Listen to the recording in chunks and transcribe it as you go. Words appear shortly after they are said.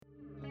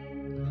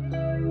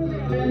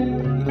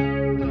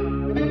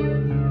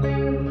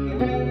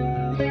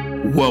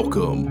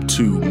Welcome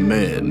to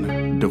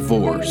Men,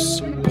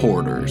 Divorce,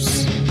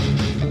 Porters,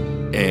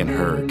 and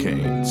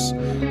Hurricanes.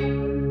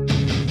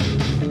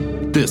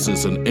 This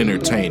is an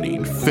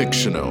entertaining,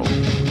 fictional,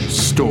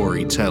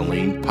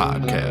 storytelling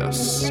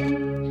podcast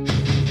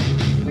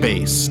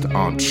based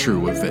on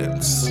true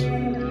events.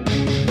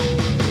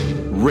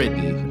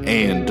 Written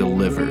and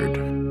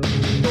delivered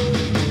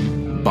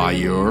by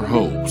your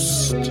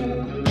host,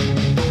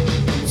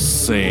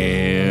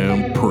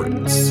 Sam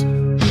Prince.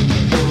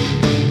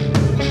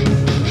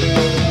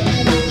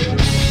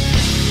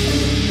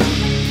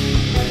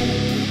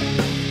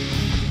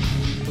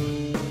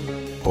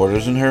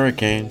 Porters and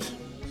Hurricanes,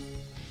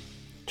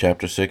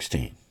 Chapter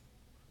 16,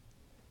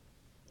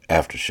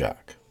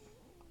 Aftershock.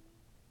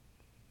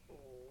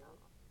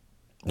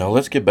 Now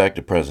let's get back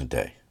to present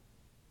day.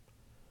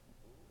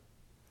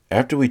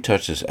 After we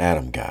touch this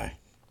Adam guy,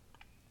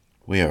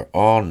 we are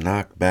all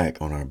knocked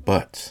back on our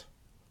butts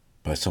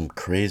by some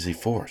crazy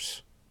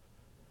force.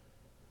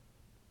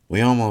 We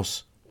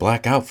almost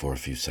black out for a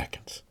few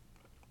seconds.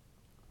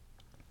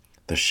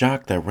 The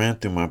shock that ran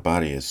through my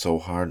body is so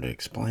hard to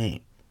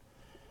explain.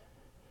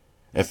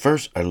 At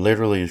first, I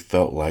literally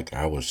felt like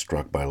I was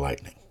struck by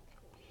lightning.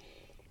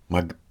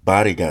 My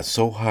body got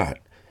so hot,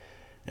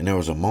 and there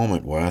was a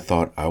moment where I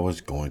thought I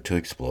was going to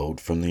explode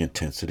from the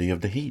intensity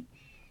of the heat.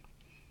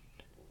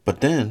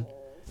 But then,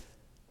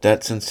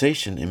 that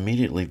sensation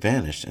immediately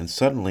vanished, and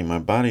suddenly my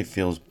body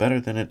feels better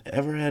than it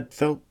ever had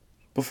felt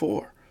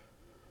before.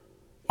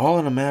 All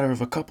in a matter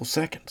of a couple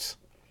seconds.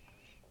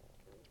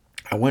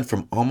 I went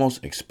from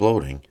almost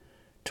exploding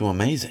to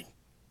amazing.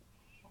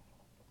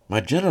 My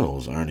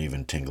genitals aren't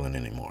even tingling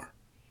anymore.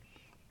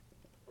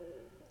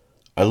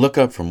 I look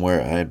up from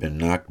where I had been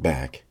knocked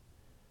back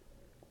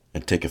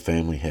and take a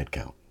family head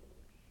count.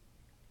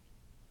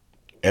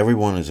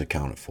 Everyone is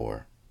accounted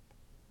for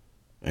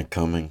and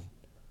coming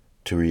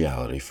to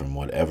reality from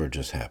whatever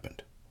just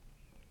happened.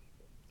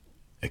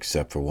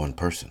 Except for one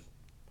person.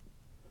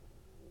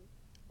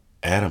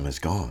 Adam is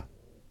gone.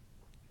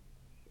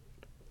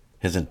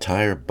 His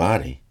entire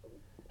body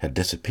had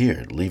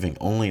disappeared, leaving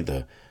only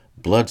the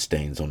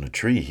bloodstains on the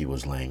tree he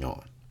was laying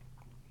on.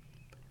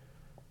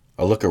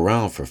 I look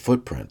around for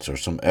footprints or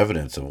some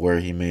evidence of where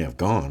he may have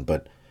gone,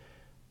 but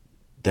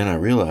then I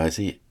realize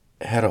he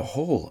had a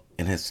hole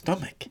in his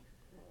stomach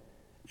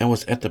and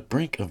was at the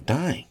brink of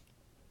dying.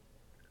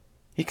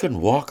 He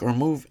couldn't walk or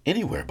move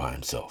anywhere by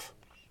himself.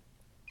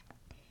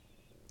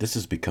 This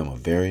has become a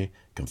very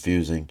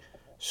confusing,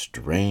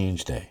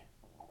 strange day.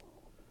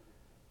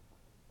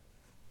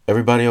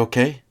 Everybody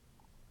okay?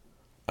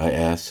 I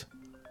asked,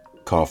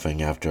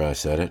 coughing after I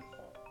said it.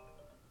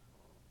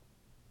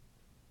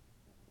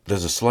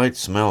 There's a slight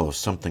smell of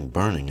something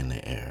burning in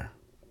the air.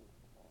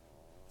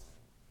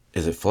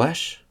 Is it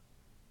flesh?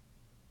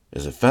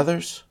 Is it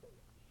feathers?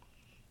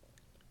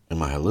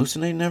 Am I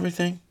hallucinating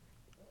everything?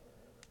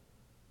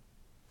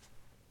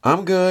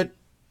 I'm good,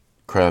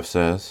 Kraft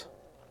says.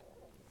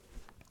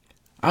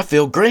 I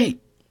feel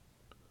great,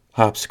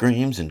 Hop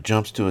screams and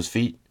jumps to his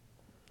feet.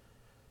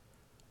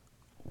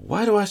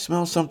 Why do I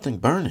smell something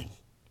burning?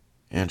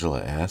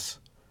 Angela asks,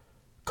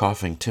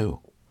 coughing too.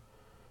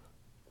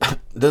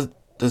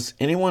 Does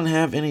anyone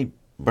have any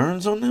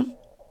burns on them?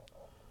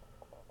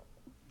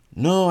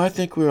 No, I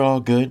think we're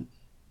all good,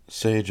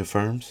 Sage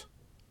affirms.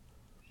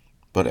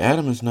 But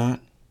Adam is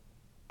not.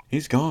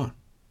 He's gone.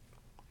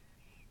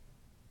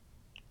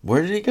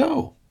 Where did he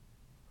go?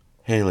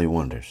 Haley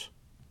wonders.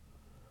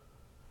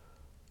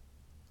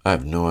 I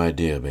have no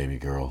idea, baby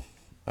girl,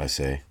 I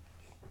say.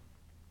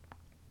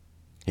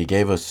 He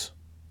gave us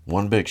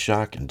one big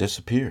shock and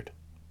disappeared.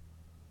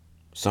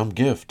 Some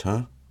gift,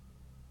 huh?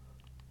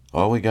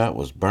 All we got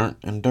was burnt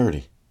and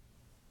dirty.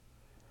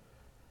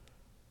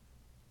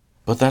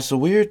 But that's the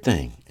weird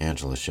thing,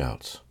 Angela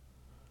shouts.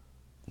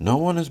 No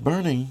one is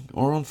burning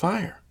or on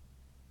fire.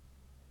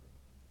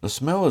 The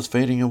smell is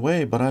fading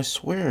away, but I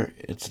swear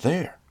it's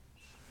there.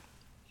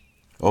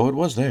 Oh, it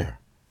was there.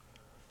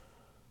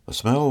 The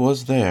smell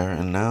was there,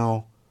 and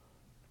now,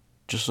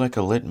 just like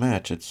a lit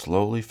match, it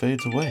slowly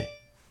fades away.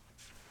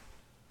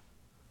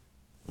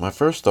 My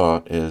first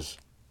thought is,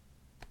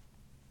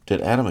 did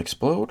Adam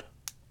explode?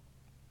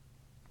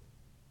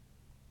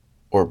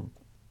 Or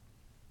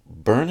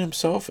burn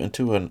himself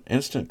into an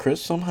instant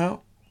crisp somehow?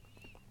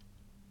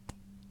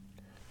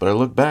 But I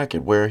look back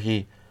at where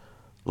he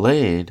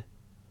laid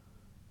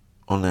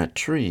on that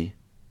tree,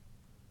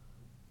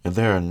 and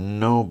there are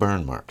no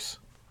burn marks.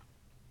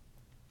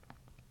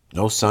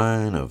 No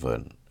sign of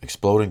an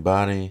exploding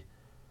body.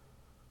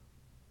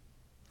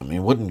 I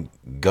mean,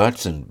 wouldn't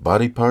guts and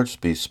body parts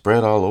be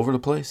spread all over the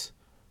place?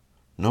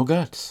 No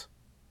guts.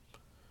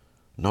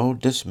 No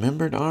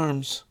dismembered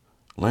arms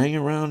laying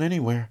around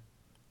anywhere.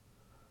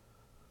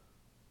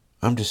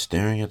 I'm just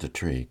staring at the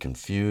tree,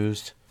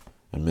 confused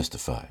and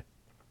mystified.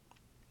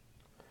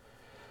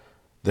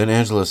 Then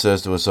Angela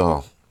says to us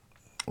all,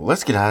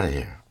 let's get out of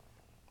here.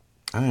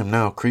 I am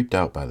now creeped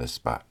out by this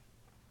spot.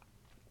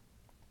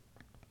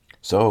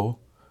 So,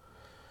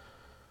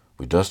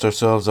 we dust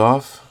ourselves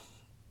off,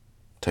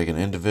 take an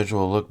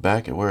individual look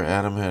back at where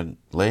Adam had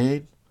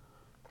laid,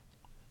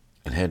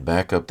 and head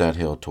back up that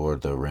hill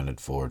toward the rented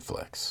Ford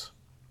Flex.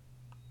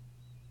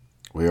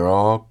 We are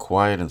all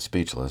quiet and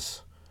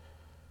speechless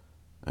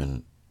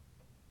and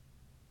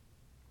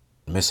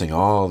missing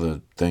all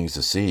the things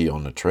to see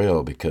on the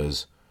trail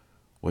because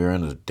we are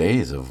in a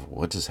daze of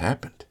what just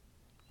happened.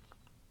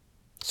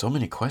 So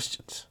many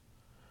questions.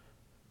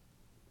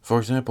 For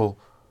example,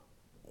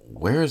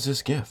 where is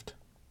this gift?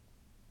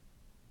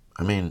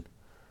 I mean,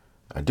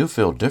 I do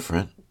feel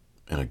different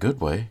in a good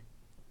way.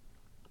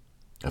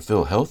 I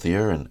feel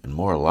healthier and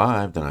more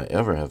alive than I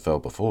ever have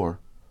felt before.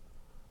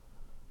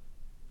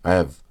 I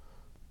have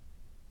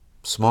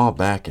small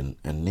back and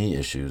knee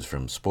issues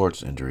from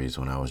sports injuries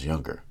when I was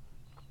younger.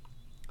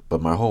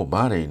 But my whole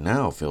body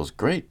now feels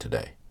great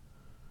today.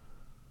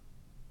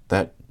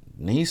 That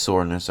knee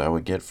soreness I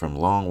would get from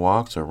long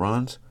walks or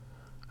runs,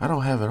 I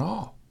don't have at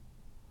all.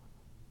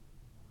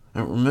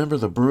 I remember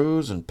the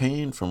bruise and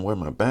pain from where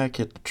my back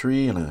hit the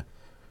tree and I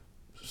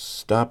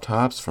stopped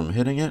hops from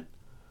hitting it.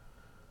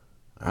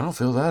 I don't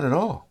feel that at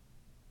all.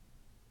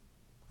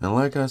 And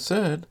like I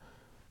said,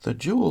 the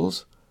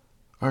jewels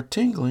are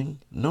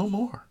tingling no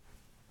more.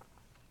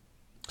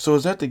 So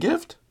is that the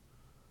gift?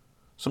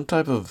 Some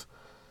type of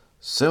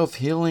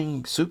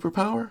self-healing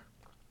superpower?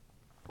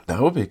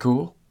 That would be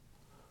cool.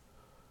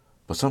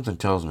 But something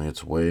tells me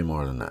it's way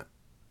more than that.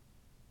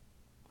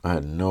 I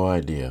had no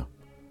idea.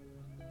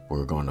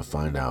 We're going to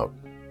find out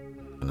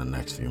in the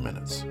next few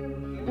minutes.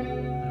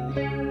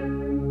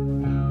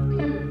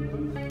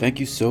 Thank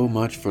you so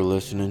much for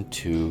listening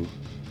to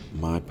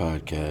my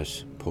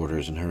podcast,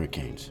 Porters and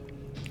Hurricanes.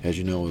 As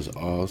you know, it was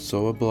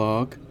also a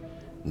blog.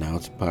 Now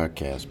it's a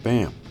podcast.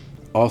 Bam!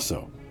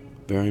 Also,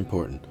 very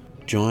important,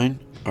 join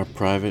our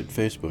private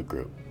Facebook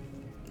group.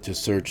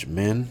 Just search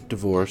Men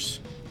Divorce,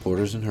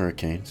 Porters and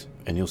Hurricanes,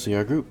 and you'll see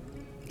our group.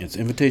 It's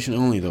invitation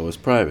only, though. It's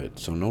private,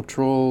 so no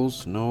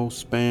trolls, no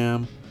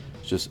spam.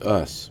 It's just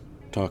us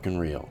talking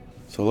real.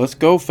 So let's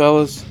go,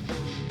 fellas.